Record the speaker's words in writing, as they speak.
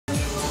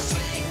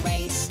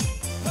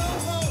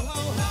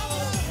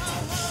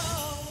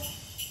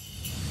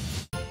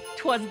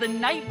'Twas the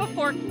night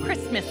before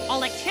Christmas.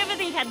 All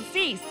activity had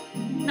ceased.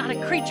 Not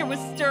a creature was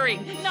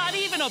stirring, not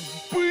even a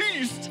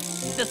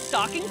beast. The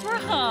stockings were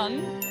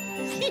hung.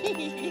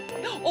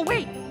 Oh,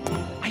 wait,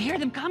 I hear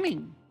them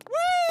coming.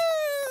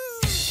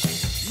 Woo!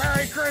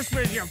 Merry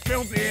Christmas, you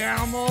filthy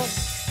animal,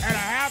 and a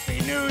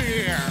Happy New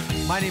Year.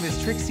 My name is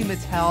Trixie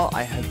Mattel.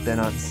 I have been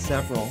on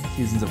several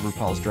seasons of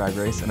RuPaul's Drag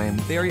Race, and I am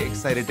very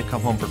excited to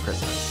come home for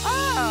Christmas.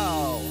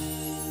 Oh,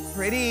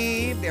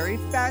 pretty, very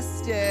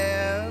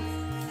festive.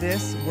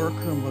 This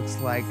workroom looks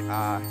like,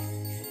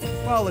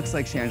 well, it looks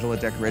like Shangela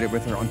decorated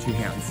with her own 2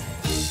 hands.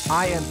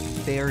 I am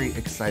very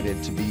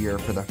excited to be here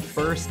for the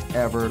first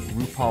ever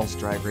RuPaul's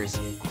Drag Race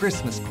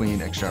Christmas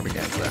Queen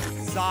extravaganza.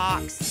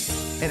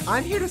 Socks. And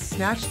I'm here to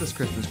snatch this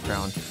Christmas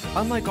crown.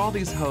 Unlike all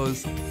these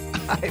hoes,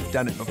 I've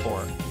done it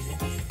before.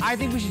 I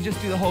think we should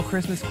just do the whole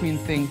Christmas Queen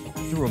thing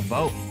through a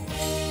vote.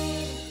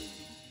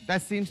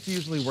 That seems to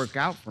usually work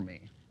out for me.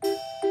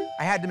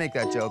 I had to make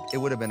that joke. It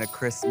would have been a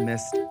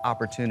Chris-missed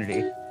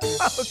opportunity.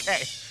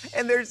 Okay,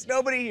 and there's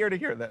nobody here to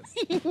hear this.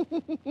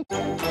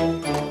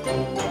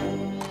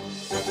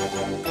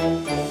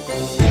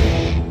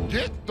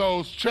 Get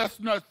those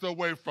chestnuts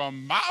away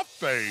from my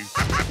face.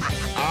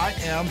 I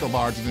am the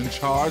larger than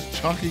charged,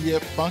 chunky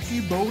yet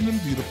funky, bold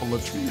and beautiful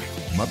Latrice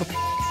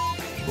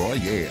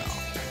Royale.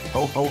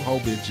 Ho, ho, ho,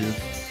 bitches.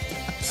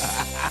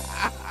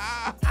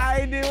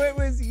 I knew it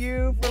was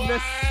you from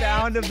the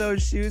sound of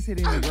those shoes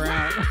hitting the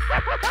ground.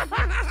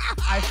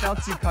 I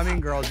felt you coming,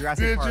 girl.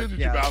 Jurassic Park. Did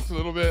you bounce a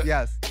little bit?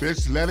 Yes.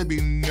 Bitch, let it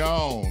be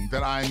known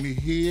that I'm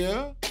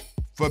here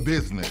for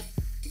business.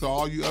 So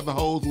all you other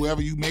hoes,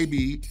 whoever you may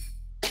be,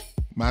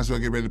 might as well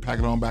get ready to pack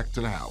it on back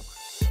to the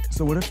house.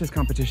 So what if this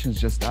competition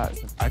is just us?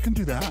 I can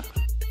do that.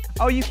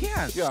 Oh, you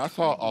can? Yeah, I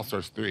saw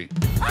All-Stars 3.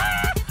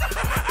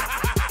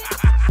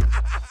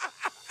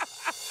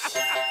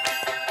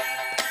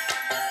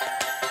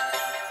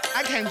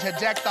 I came to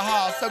deck the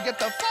hall, so get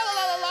the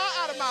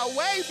fa-la-la-la out of my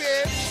way,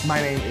 bitch.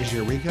 My name is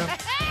Eureka,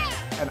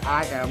 and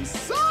I am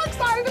so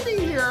excited to be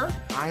here.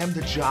 I am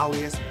the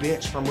jolliest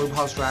bitch from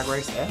RuPaul's Drag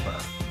Race ever.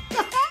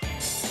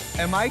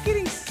 Am I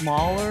getting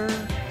smaller?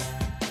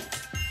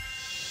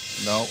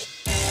 No.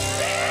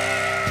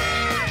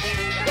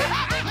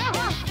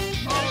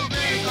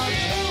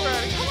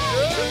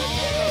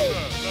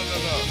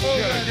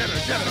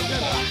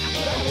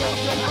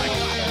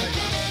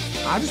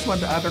 I just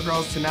want the other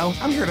girls to know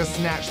I'm here to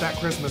snatch that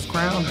Christmas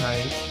crown,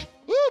 honey.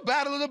 Woo,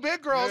 battle of the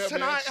big girls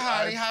tonight,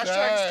 honey.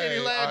 Hashtag skinny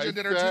legend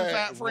and her 2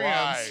 fat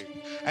friends.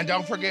 And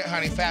don't forget,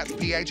 honey, fat's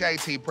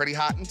P-H-A-T, pretty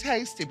hot and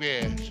tasty,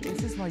 bitch.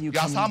 This is why you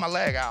Y'all saw my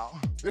leg out.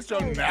 This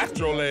your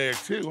natural leg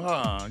too,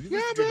 huh? You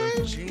Yeah,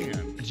 just bitch. give us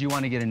gin. Do you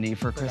want to get a knee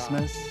for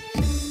Christmas?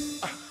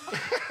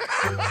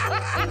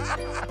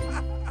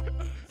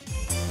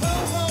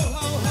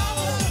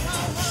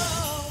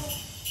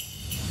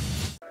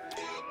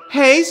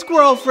 Hey,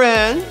 squirrel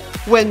friend.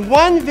 When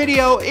one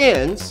video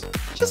ends,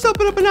 just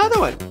open up another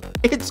one.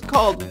 It's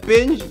called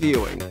binge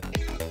viewing.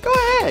 Go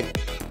ahead.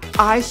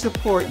 I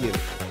support you.